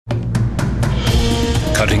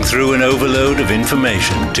cutting through an overload of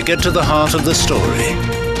information to get to the heart of the story.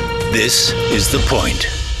 This is The Point.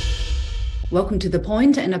 Welcome to The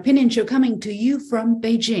Point, an opinion show coming to you from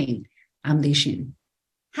Beijing. I'm Li Xin.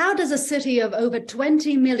 How does a city of over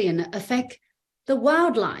 20 million affect the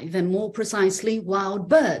wildlife, and more precisely, wild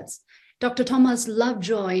birds? Dr. Thomas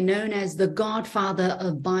Lovejoy, known as the Godfather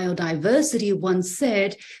of Biodiversity, once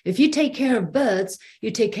said, if you take care of birds,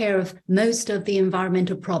 you take care of most of the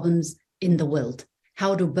environmental problems in the world.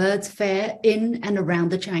 How do birds fare in and around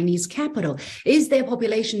the Chinese capital? Is their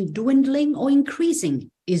population dwindling or increasing?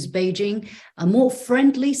 Is Beijing a more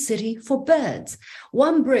friendly city for birds?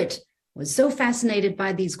 One Brit was so fascinated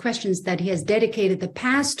by these questions that he has dedicated the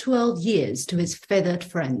past 12 years to his feathered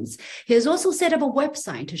friends. He has also set up a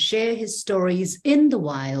website to share his stories in the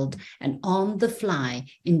wild and on the fly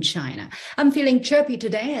in China. I'm feeling chirpy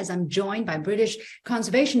today as I'm joined by British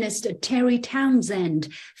conservationist Terry Townsend,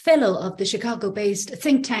 fellow of the Chicago-based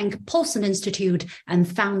think tank Paulson Institute and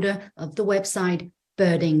founder of the website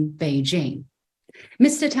Birding Beijing.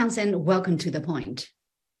 Mr. Townsend, welcome to The Point.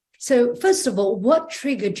 So first of all, what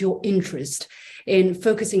triggered your interest in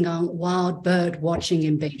focusing on wild bird watching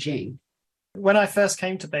in Beijing? When I first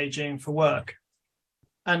came to Beijing for work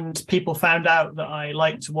and people found out that I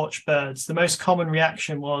liked to watch birds, the most common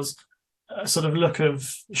reaction was a sort of look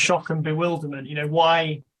of shock and bewilderment.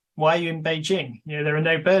 Why are you in Beijing? There are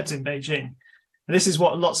no birds in Beijing. And this is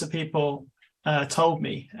what lots of people told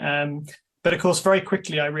me. But of course, very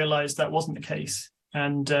quickly, I realized that wasn't the case.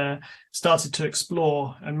 And started to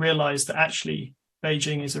explore and realize that actually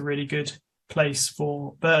Beijing is a really good place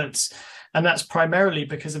for birds. And that's primarily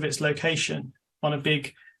because of its location on a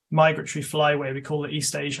big migratory flyway. We call it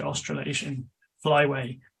East Asia Australasian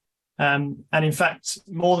Flyway. And in fact,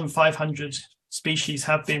 more than 500 species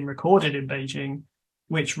have been recorded in Beijing,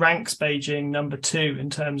 which ranks Beijing number 2 in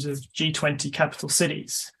terms of G20 capital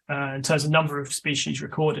cities, in terms of number of species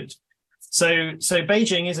recorded. So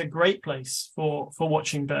Beijing is a great place for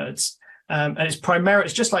watching birds, and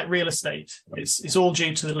it's just like real estate. It's all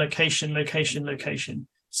due to the location.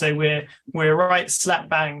 So we're right slap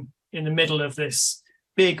bang in the middle of this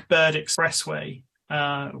big bird expressway,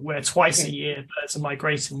 where twice a year birds are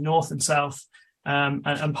migrating north and south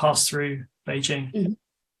and pass through Beijing. Mm-hmm.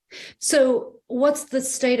 So what's the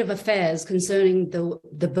state of affairs concerning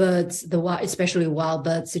the birds, especially wild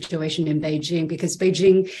bird situation in Beijing? Because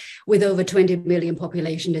Beijing, with over 20 million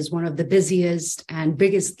population, is one of the busiest and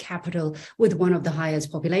biggest capital with one of the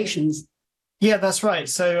highest populations. Yeah, that's right.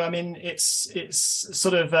 So, I mean, it's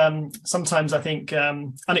sort of sometimes I think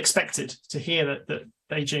unexpected to hear that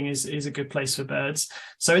Beijing is a good place for birds.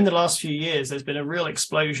 So in the last few years, there's been a real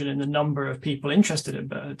explosion in the number of people interested in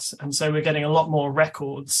birds. And so we're getting a lot more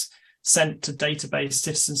records sent to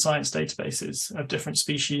citizen science databases of different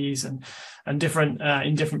species and different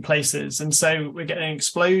in different places. And so we're getting an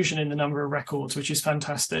explosion in the number of records, which is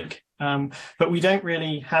fantastic. But we don't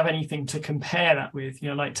really have anything to compare that with,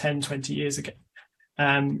 like 10, 20 years ago.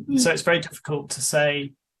 So it's very difficult to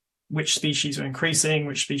say which species are increasing,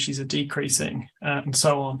 which species are decreasing, and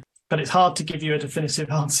so on. But it's hard to give you a definitive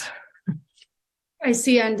answer. I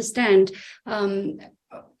see, I understand.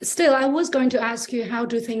 Still, I was going to ask you, how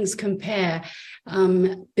do things compare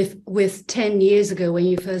with 10 years ago when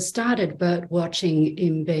you first started bird watching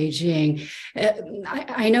in Beijing?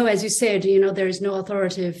 I know, as you said, there is no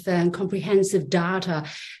authoritative and comprehensive data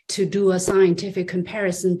to do a scientific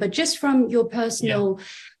comparison, but just from your personal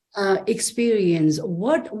experience,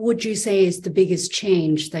 what would you say is the biggest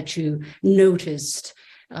change that you noticed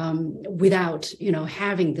without,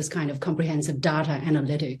 having this kind of comprehensive data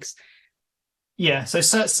analytics? Yeah, so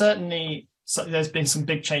certainly there's been some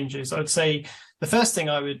big changes. I would say the first thing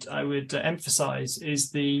I would emphasize is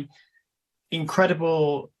the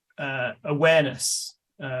incredible awareness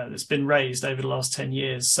that's been raised over the last 10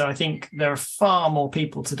 years. So I think there are far more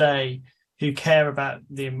people today who care about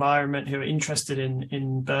the environment, who are interested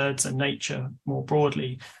in birds and nature more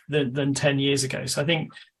broadly than 10 years ago. So I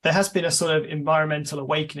think there has been a sort of environmental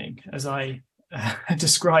awakening, as I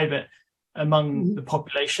describe it, among the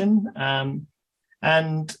population.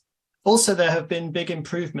 And also there have been big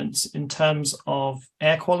improvements in terms of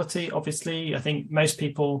air quality. Obviously, I think most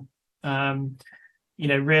people,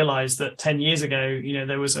 realized that 10 years ago,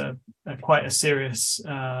 there was a quite a serious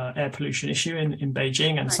air pollution issue in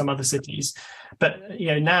Beijing and some other cities. But,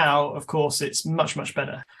 now, of course, it's much, much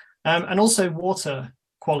better. And also water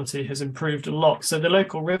quality has improved a lot. So the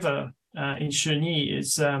local river in Shunyi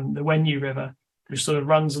is the Wenyu River, which sort of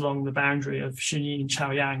runs along the boundary of Shunyi and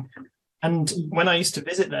Chaoyang. And when I used to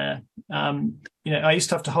visit there, I used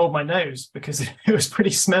to have to hold my nose because it was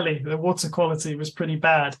pretty smelly. The water quality was pretty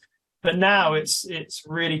bad. But now it's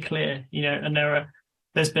really clear, and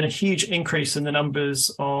there's been a huge increase in the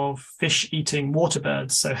numbers of fish-eating water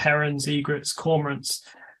birds, so herons, egrets, cormorants.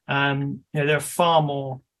 There are far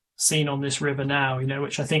more seen on this river now,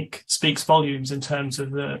 which I think speaks volumes in terms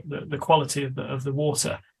of the quality of the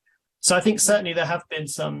water. So I think certainly there have been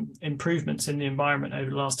some improvements in the environment over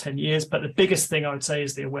the last 10 years, but the biggest thing I would say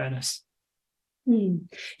is the awareness.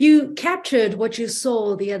 You captured what you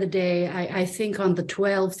saw the other day, I think on the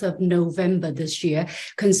 12th of November this year,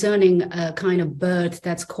 concerning a kind of bird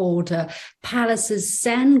that's called Pallas's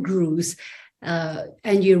sandgrouse.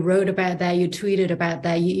 And you wrote about that, you tweeted about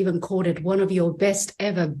that, you even called it one of your best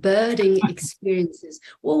ever birding experiences.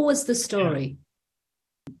 What was the story?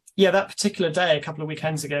 Yeah, that particular day, a couple of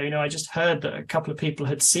weekends ago, I just heard that a couple of people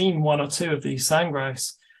had seen one or two of these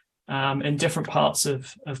sandgrouse in different parts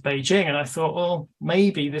of Beijing. And I thought, well,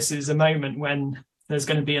 maybe this is a moment when there's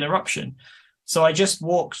going to be an eruption. So I just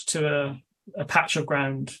walked to a patch of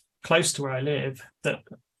ground close to where I live that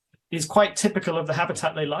is quite typical of the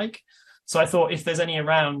habitat they like. So I thought if there's any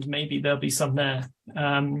around, maybe there'll be some there.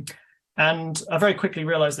 And I very quickly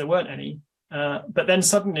realized there weren't any. But then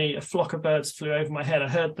suddenly a flock of birds flew over my head. I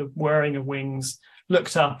heard the whirring of wings,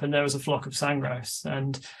 looked up, and there was a flock of sandgrouse.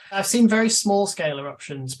 And I've seen very small scale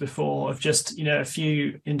eruptions before of just, a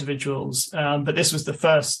few individuals. But this was the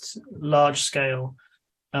first large scale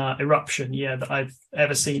eruption, that I've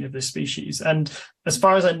ever seen of this species. And as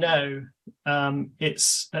far as I know,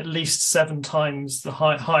 it's at least 7 times the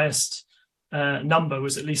highest number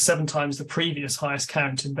was at least 7 times the previous highest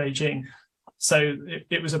count in Beijing. So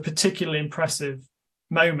it was a particularly impressive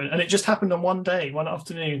moment. And it just happened on one day, one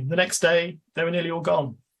afternoon. The next day, they were nearly all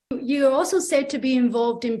gone. You're also said to be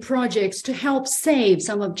involved in projects to help save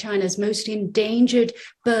some of China's most endangered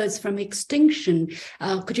birds from extinction.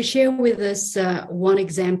 Could you share with us one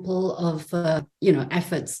example of,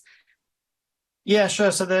 efforts? Yeah,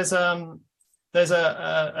 sure. So there's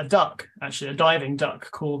a duck, actually, a diving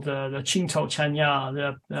duck called the Qingtou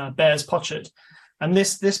Chanya, the bear's pochard. And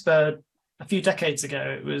this bird, a few decades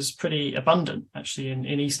ago, it was pretty abundant, actually, in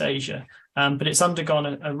East Asia. But it's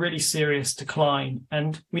undergone a really serious decline.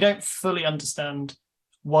 And we don't fully understand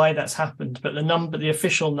why that's happened. But the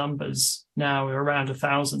official numbers now are around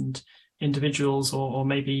 1,000 individuals or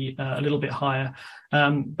maybe a little bit higher,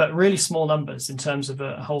 but really small numbers in terms of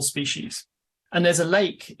a whole species. And there's a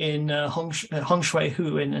lake in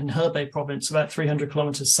Hongshui-hu in Hebei province, about 300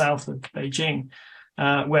 kilometers south of Beijing,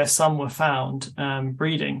 where some were found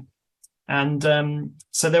breeding. And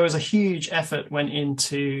so there was a huge effort went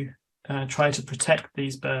into try to protect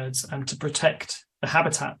these birds and to protect the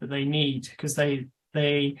habitat that they need, because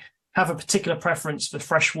they have a particular preference for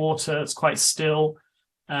fresh water. It's quite still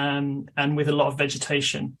and with a lot of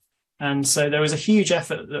vegetation. And so there was a huge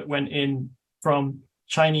effort that went in from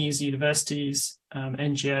Chinese universities,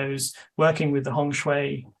 NGOs, working with the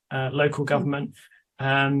Hongshui local government,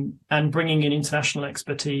 and bringing in international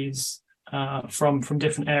expertise from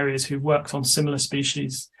different areas who've worked on similar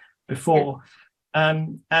species before.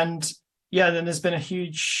 Then there's been a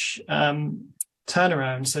huge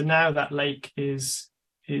turnaround. So now that lake is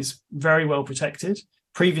very well protected.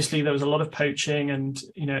 Previously, there was a lot of poaching and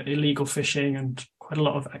illegal fishing and quite a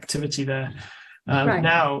lot of activity there. Right.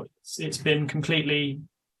 Now it's been completely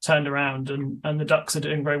turned around, and the ducks are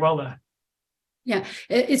doing very well there. Yeah,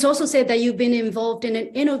 it's also said that you've been involved in an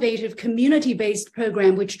innovative community-based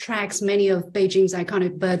program which tracks many of Beijing's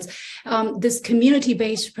iconic birds. This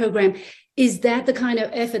community-based program, is that the kind of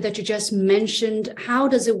effort that you just mentioned? How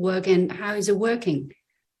does it work, and how is it working?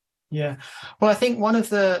 Yeah, well, I think one of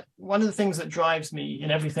the things that drives me in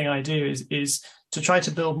everything I do is to try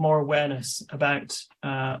to build more awareness about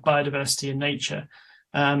biodiversity and nature.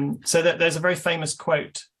 So that there's a very famous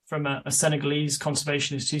quote from a Senegalese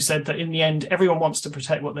conservationist who said that in the end, everyone wants to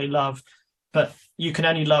protect what they love, but you can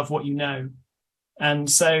only love what you know. And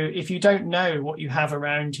so if you don't know what you have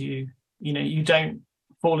around you, you don't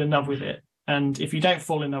fall in love with it. And if you don't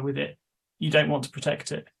fall in love with it, you don't want to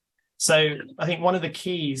protect it. So I think one of the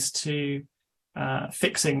keys to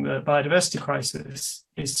fixing the biodiversity crisis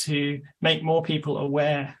is to make more people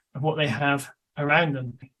aware of what they have around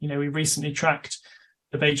them. We recently tracked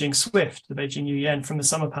the Beijing swift, the Beijing Yuyen, from the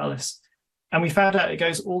summer palace. And we found out it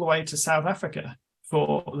goes all the way to South Africa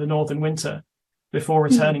for the northern winter before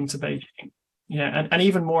returning to Beijing. And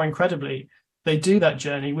even more incredibly, they do that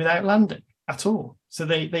journey without landing at all. So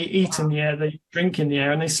they eat in the air, they drink in the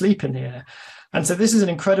air, and they sleep in the air. And so this is an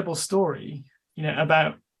incredible story,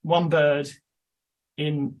 about one bird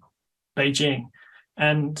in Beijing.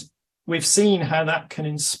 And we've seen how that can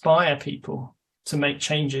inspire people to make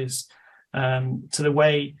changes to the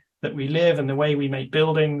way that we live and the way we make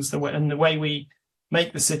buildings, and the way we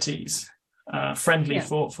make the cities friendly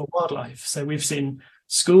for wildlife. So we've seen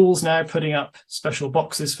schools now putting up special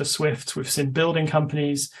boxes for swifts. We've seen building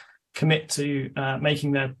companies commit to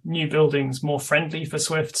making their new buildings more friendly for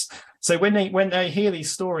swifts. So when they hear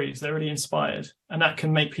these stories, they're really inspired, and that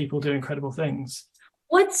can make people do incredible things.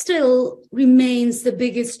 What still remains the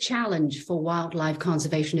biggest challenge for wildlife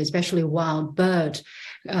conservation, especially wild bird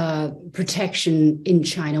protection in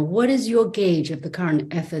China? What is your gauge of the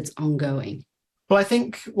current efforts ongoing? Well, I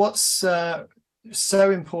think what's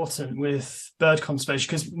so important with bird conservation,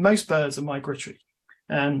 because most birds are migratory,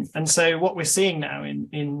 and so what we're seeing now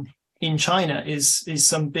in China is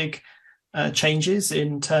some big changes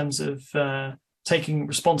in terms of taking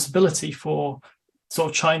responsibility for sort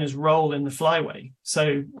of China's role in the flyway.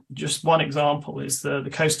 So just one example is the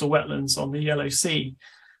coastal wetlands on the Yellow Sea.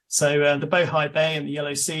 So the Bohai Bay and the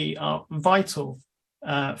Yellow Sea are vital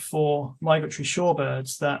for migratory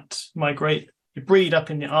shorebirds that breed up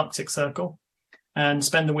in the Arctic Circle and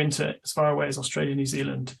spend the winter as far away as Australia, New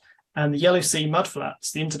Zealand. And the Yellow Sea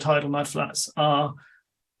mudflats, the intertidal mudflats, are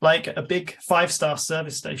like a big 5-star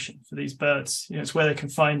service station for these birds. It's where they can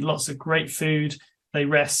find lots of great food. They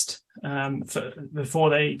rest before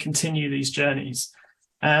they continue these journeys.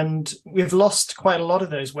 And we've lost quite a lot of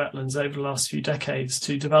those wetlands over the last few decades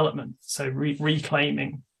to development, so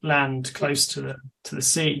reclaiming land close to the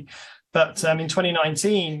sea. But in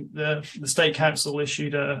 2019, the State Council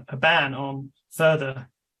issued a ban on further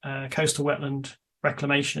coastal wetland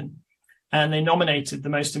reclamation. And they nominated the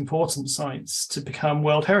most important sites to become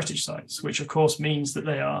World Heritage Sites, which of course means that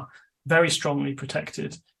they are very strongly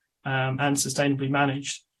protected and sustainably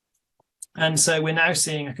managed. And so we're now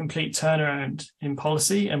seeing a complete turnaround in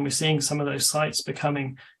policy, and we're seeing some of those sites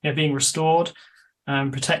becoming, being restored,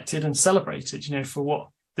 protected, and celebrated, for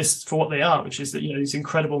what they are, which is that these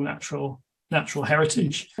incredible natural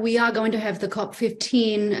heritage. We are going to have the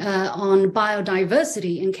COP15 on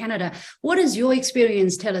biodiversity in Canada. What does your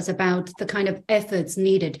experience tell us about the kind of efforts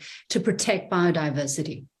needed to protect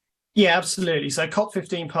biodiversity? Yeah, absolutely. So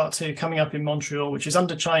COP15 Part 2 coming up in Montreal, which is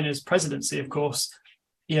under China's presidency, of course.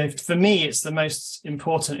 For me, it's the most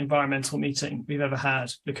important environmental meeting we've ever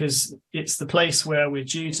had, because it's the place where we're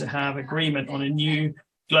due to have agreement on a new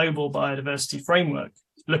global biodiversity framework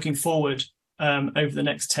looking forward over the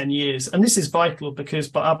next 10 years. And this is vital because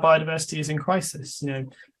our biodiversity is in crisis.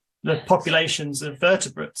 The populations of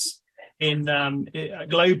vertebrates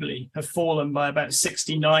globally have fallen by about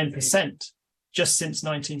 69% just since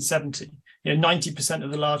 1970. 90%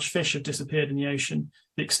 of the large fish have disappeared in the ocean.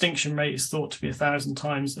 The extinction rate is thought to be 1,000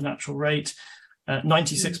 times the natural rate.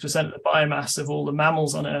 96% of the biomass of all the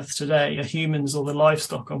mammals on Earth today are humans or the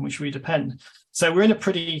livestock on which we depend. So we're in a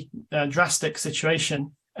pretty drastic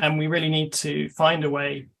situation, and we really need to find a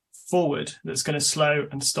way forward that's going to slow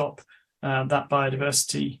and stop that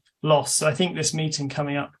biodiversity loss. So I think this meeting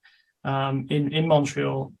coming up in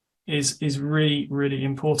Montreal is really, really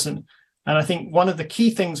important. And I think one of the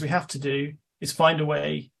key things we have to do is find a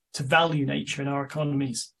way to value nature in our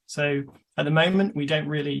economies. So at the moment, we don't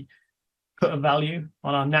really put a value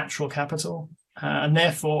on our natural capital, and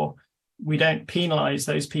therefore we don't penalize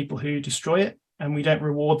those people who destroy it, and we don't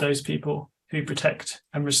reward those people who protect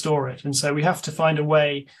and restore it. And so we have to find a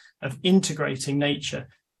way of integrating nature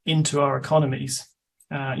into our economies.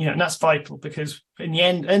 And that's vital, because in the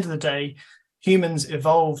end of the day, humans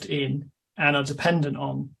evolved in and are dependent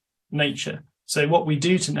on nature. So what we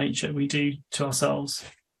do to nature, we do to ourselves.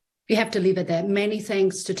 We have to leave it there. Many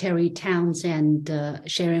thanks to Terry Townsend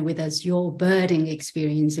sharing with us your birding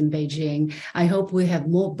experience in Beijing. I hope we have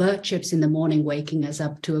more bird chips in the morning, waking us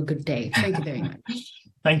up to a good day. Thank you very much.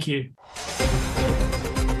 Thank you.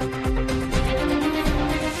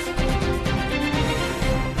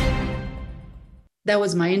 That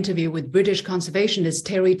was my interview with British conservationist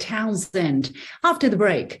Terry Townsend. After the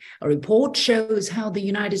break, a report shows how the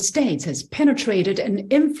United States has penetrated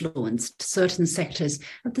and influenced certain sectors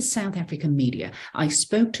of the South African media. I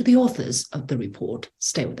spoke to the authors of the report.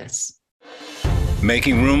 Stay with us.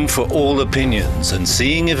 Making room for all opinions and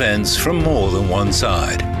seeing events from more than one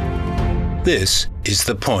side. This is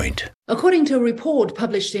The Point. According to a report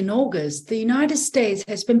published in August, the United States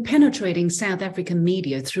has been penetrating South African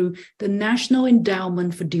media through the National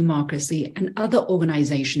Endowment for Democracy and other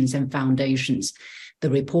organizations and foundations. The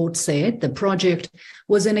report said the project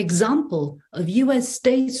was an example of US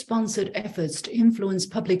state-sponsored efforts to influence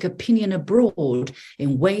public opinion abroad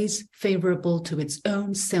in ways favorable to its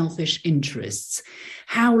own selfish interests.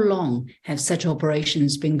 How long have such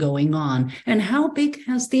operations been going on, and how big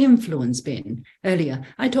has the influence been? Earlier,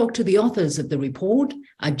 I talked to the authors of the report,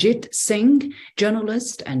 Ajit Singh,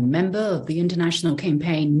 journalist and member of the international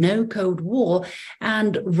campaign No Code War,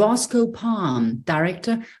 and Roscoe Palm,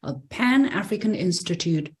 director of Pan-African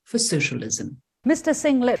Institute for Socialism. Mr.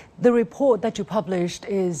 Singh, the report that you published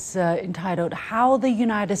is entitled How the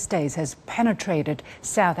United States Has Penetrated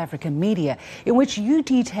South African Media, in which you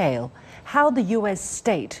detail how the US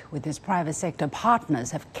state, with its private sector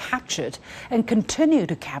partners, have captured and continue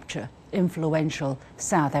to capture influential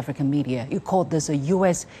South African media. You called this a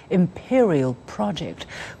US imperial project.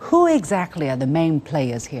 Who exactly are the main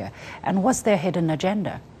players here, and what's their hidden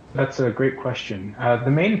agenda? That's a great question.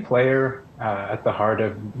 The main player at the heart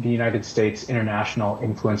of the United States international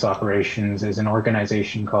influence operations is an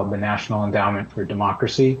organization called the National Endowment for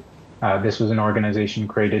Democracy. This was an organization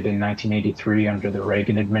created in 1983 under the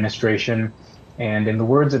Reagan administration. And in the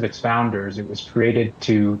words of its founders, it was created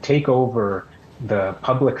to take over the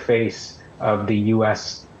public face of the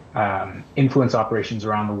US influence operations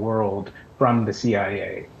around the world from the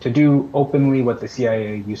CIA, to do openly what the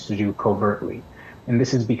CIA used to do covertly. And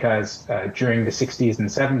this is because during the 60s and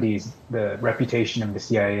 70s, the reputation of the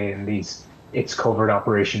CIA and its covert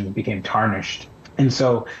operations became tarnished. And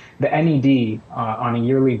so the NED on a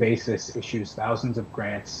yearly basis issues thousands of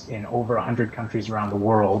grants in over 100 countries around the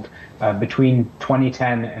world. Between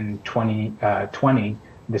 2010 and 2020,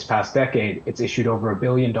 this past decade, it's issued over $1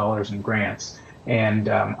 billion in grants. And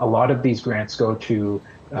a lot of these grants go to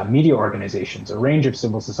media organizations, a range of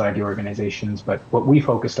civil society organizations. But what we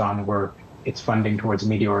focused on were its funding towards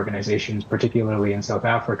media organizations, particularly in South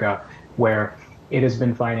Africa, where it has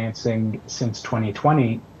been financing since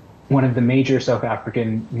 2020 one of the major South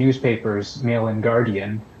African newspapers, Mail and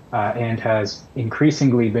Guardian, and has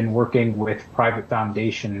increasingly been working with private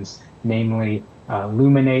foundations, namely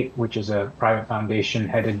Luminate, which is a private foundation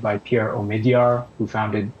headed by Pierre Omidyar, who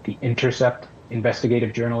founded The Intercept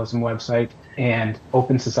investigative journalism website, and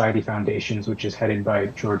Open Society Foundations, which is headed by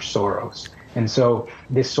George Soros. And so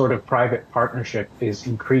this sort of private partnership is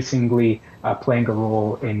increasingly playing a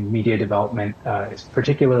role in media development,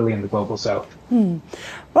 particularly in the global south.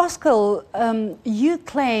 Roscoe, you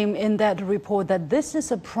claim in that report that this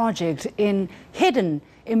is a project hidden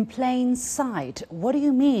in plain sight. What do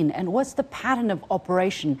you mean? And what's the pattern of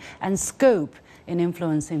operation and scope in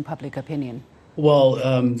influencing public opinion? Well,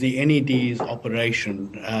 the NED's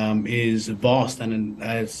operation is vast, and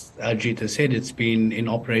as Ajita said, it's been in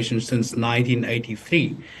operation since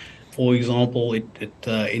 1983. For example,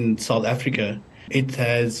 in South Africa, it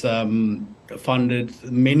has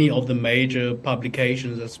funded many of the major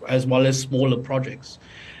publications as well as smaller projects.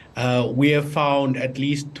 We have found at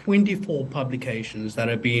least 24 publications that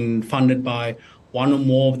have been funded by one or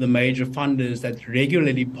more of the major funders that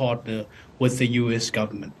regularly partner with the US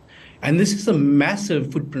government. And this is a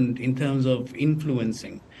massive footprint in terms of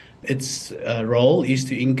influencing. Its role is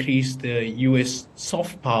to increase the US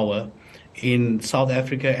soft power in South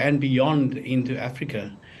Africa and beyond into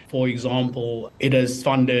Africa. For example, it has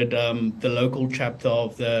funded the local chapter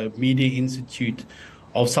of the Media Institute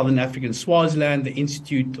of Southern African Swaziland, the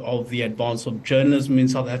Institute of the Advance of Journalism in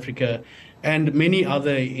South Africa, and many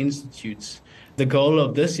other institutes. The goal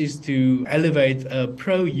of this is to elevate a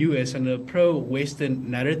pro-US and a pro-Western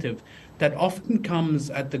narrative that often comes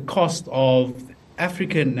at the cost of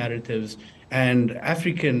African narratives and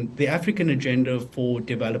the African agenda for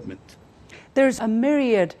development. There's a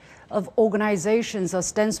myriad of organizations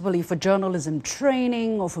ostensibly for journalism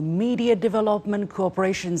training or for media development,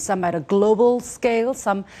 cooperation, some at a global scale,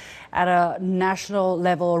 some at a national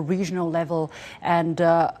level or regional level. And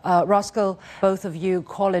Roscoe, both of you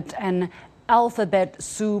call it an alphabet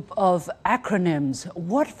soup of acronyms.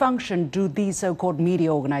 What function do these so-called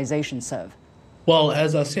media organizations serve? Well,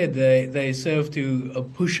 as I said, they serve to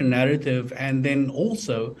push a narrative and then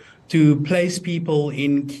also to place people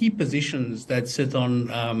in key positions that sit on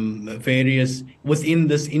various within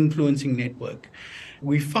this influencing network.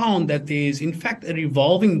 We found that there's in fact a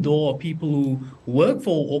revolving door of people who work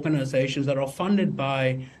for organizations that are funded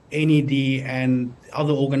by NED and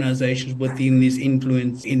other organizations within this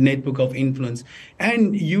network of influence,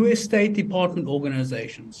 and US State Department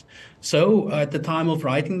organizations. So at the time of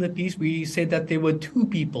writing the piece, we said that there were two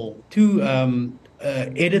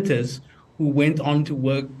editors who went on to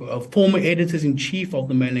work, former editors-in-chief of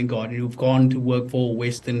the Mail and Guardian, who've gone to work for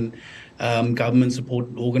Western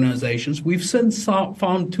government-supported organizations. We've since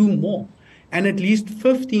found two more. and at least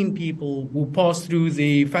 15 people who passed through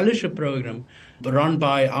the fellowship program run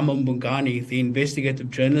by Amambungani, the investigative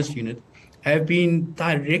journalist unit, have been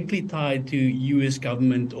directly tied to US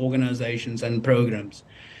government organizations and programs.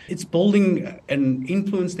 It's building an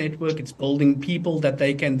influence network. It's building people that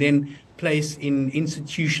they can then place in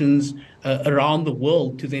institutions around the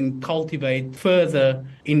world to then cultivate further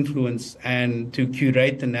influence and to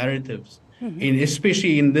curate the narratives.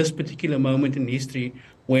 Especially in this particular moment in history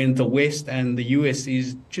when the West and the US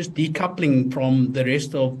is just decoupling from the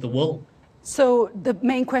rest of the world. So the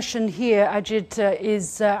main question here, Ajit,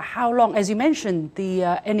 is how long, as you mentioned, the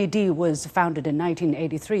NED was founded in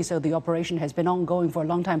 1983, so the operation has been ongoing for a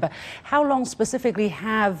long time. But how long specifically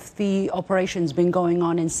have the operations been going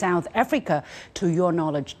on in South Africa, to your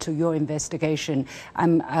knowledge, to your investigation?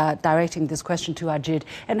 I'm directing this question to Ajit.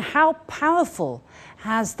 And how powerful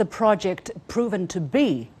has the project proven to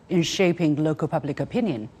be in shaping local public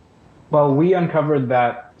opinion? Well, we uncovered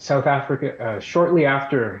that South Africa, shortly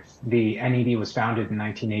after the NED was founded in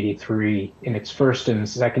 1983, in its first and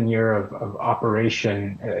second year of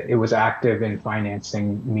operation, it was active in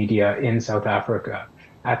financing media in South Africa.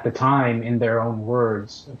 At the time, in their own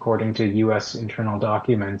words, according to US internal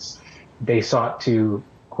documents, they sought to,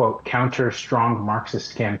 quote, counter strong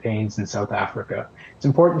Marxist campaigns in South Africa. It's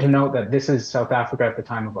important to note that this is South Africa at the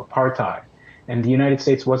time of apartheid. And the United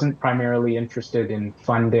States wasn't primarily interested in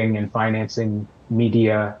funding and financing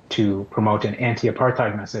media to promote an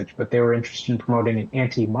anti-apartheid message, but they were interested in promoting an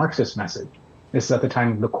anti-Marxist message. This is at the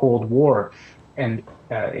time of the Cold War. And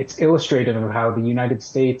it's illustrative of how the United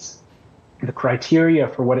States, the criteria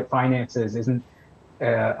for what it finances isn't,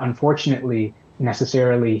 unfortunately,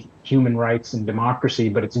 necessarily human rights and democracy,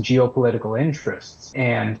 but it's geopolitical interests.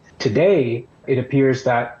 And today, it appears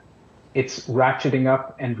that it's ratcheting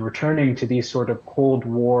up and returning to these sort of Cold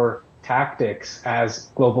War tactics as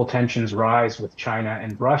global tensions rise with China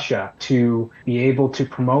and Russia to be able to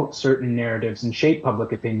promote certain narratives and shape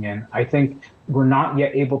public opinion. I think we're not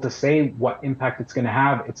yet able to say what impact it's going to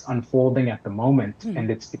have. It's unfolding at the moment,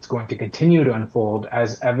 and it's going to continue to unfold,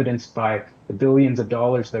 as evidenced by the billions of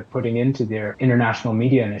dollars they're putting into their international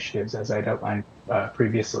media initiatives, as I'd outlined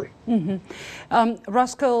previously.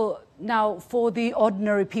 Roscoe, now for the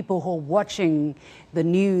ordinary people who are watching the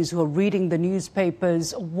news, who are reading the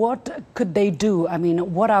newspapers, what could they do? I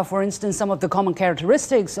mean, what are, for instance, some of the common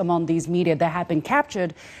characteristics among these media that have been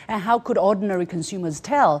captured, and how could ordinary consumers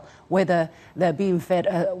tell whether they're being fed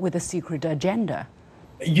with a secret agenda?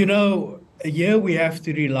 You know, here we have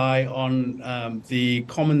to rely on the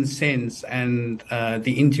common sense and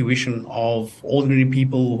the intuition of ordinary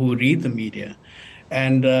people who read the media.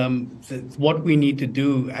 And what we need to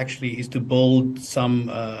do actually is to build some,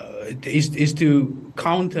 is to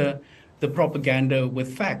counter the propaganda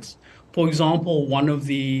with facts. For example, one of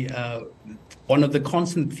the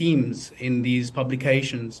constant themes in these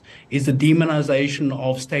publications is the demonization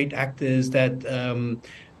of state actors that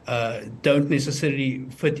don't necessarily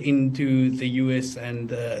fit into the US and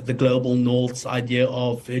the global North's idea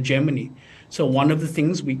of hegemony. So one of the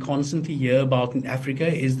things we constantly hear about in Africa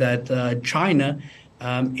is that China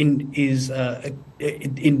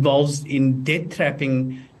involves in debt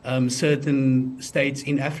trapping certain states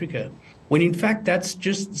in Africa, when in fact that's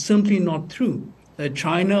just simply not true.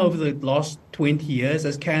 China over the last 20 years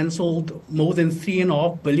has cancelled more than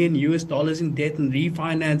 $3.5 billion in debt and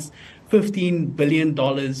refinanced $15 billion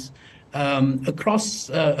across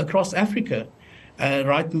Africa.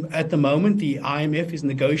 Right at the moment, the IMF is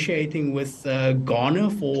negotiating with Ghana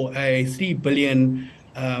for a $3 billion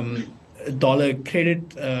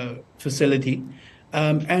credit facility.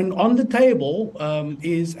 And on the table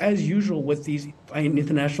is, as usual with these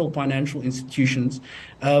international financial institutions,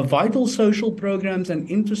 vital social programs and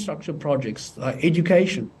infrastructure projects,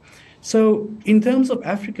 education. So in terms of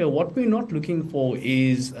Africa, what we're not looking for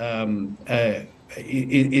is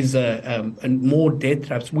more debt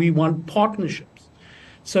traps. We want partnerships.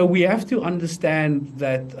 So we have to understand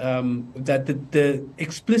that the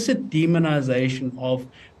explicit demonization of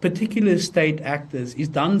particular state actors is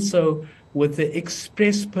done so with the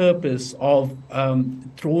express purpose of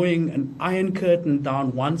drawing an iron curtain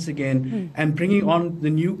down once again and bringing on the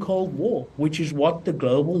new Cold War, which is what the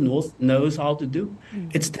global North knows how to do.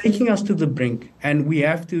 It's taking us to the brink, and we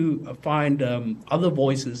have to find other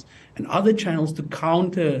voices and other channels to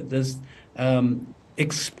counter this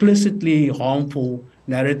explicitly harmful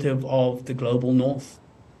narrative of the global North.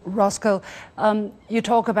 Roscoe, you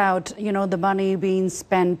talk about, the money being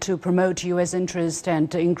spent to promote U.S. interest and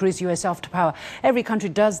to increase U.S. soft power. Every country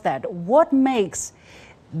does that. What makes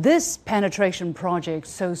this penetration project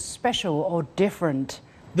so special or different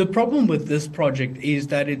The problem with this project is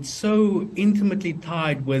that it's so intimately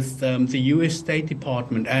tied with the US State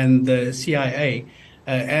Department and the CIA.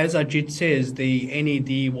 As Ajit says, the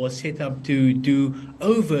NED was set up to do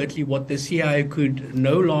overtly what the CIA could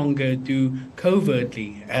no longer do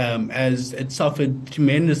covertly, as it suffered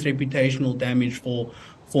tremendous reputational damage for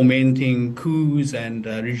fomenting coups and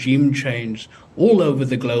regime change all over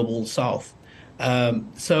the global South.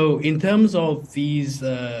 So in terms of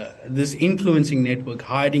this influencing network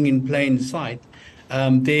hiding in plain sight,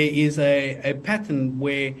 there is a pattern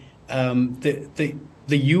where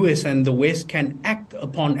the US and the West can act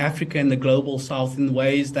upon Africa and the global South in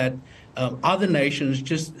ways that other nations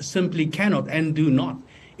just simply cannot and do not.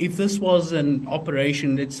 If this was an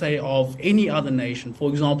operation, let's say, of any other nation, for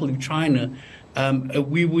example, if China,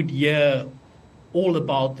 we would hear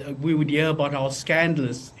about how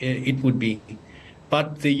scandalous it would be.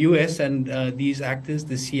 But the US and these actors,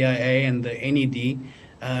 the CIA and the NED,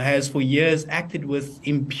 has for years acted with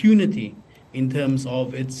impunity in terms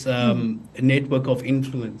of its network of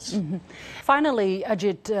influence. Mm-hmm. Finally,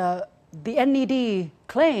 Ajit, the NED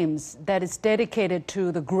claims that it's dedicated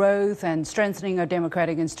to the growth and strengthening of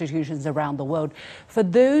democratic institutions around the world. For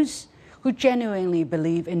those who genuinely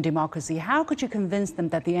believe in democracy, how could you convince them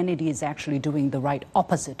that the NED is actually doing the right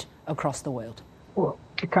opposite across the world? Well,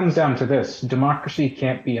 it comes down to this. Democracy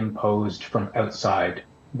can't be imposed from outside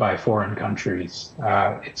by foreign countries.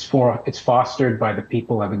 It's fostered by the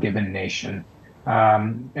people of a given nation.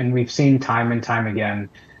 And we've seen time and time again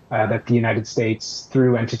that the United States,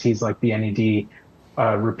 through entities like the NED,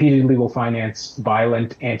 repeatedly will finance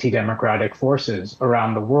violent anti-democratic forces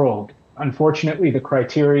around the world. Unfortunately, the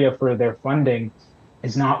criteria for their funding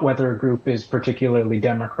is not whether a group is particularly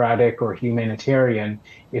democratic or humanitarian.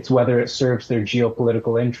 It's whether it serves their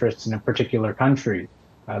geopolitical interests in a particular country.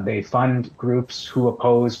 They fund groups who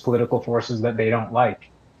oppose political forces that they don't like.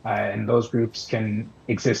 And those groups can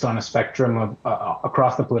exist on a spectrum of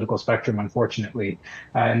across the political spectrum, unfortunately.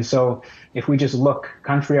 And so if we just look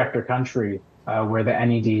country after country where the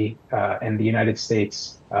NED and the United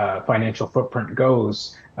States financial footprint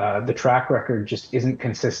goes, the track record just isn't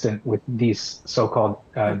consistent with these so-called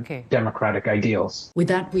democratic ideals. With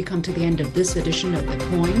that, we come to the end of this edition of The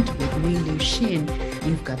Point with Li Lu Xin.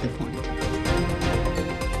 You've got the point.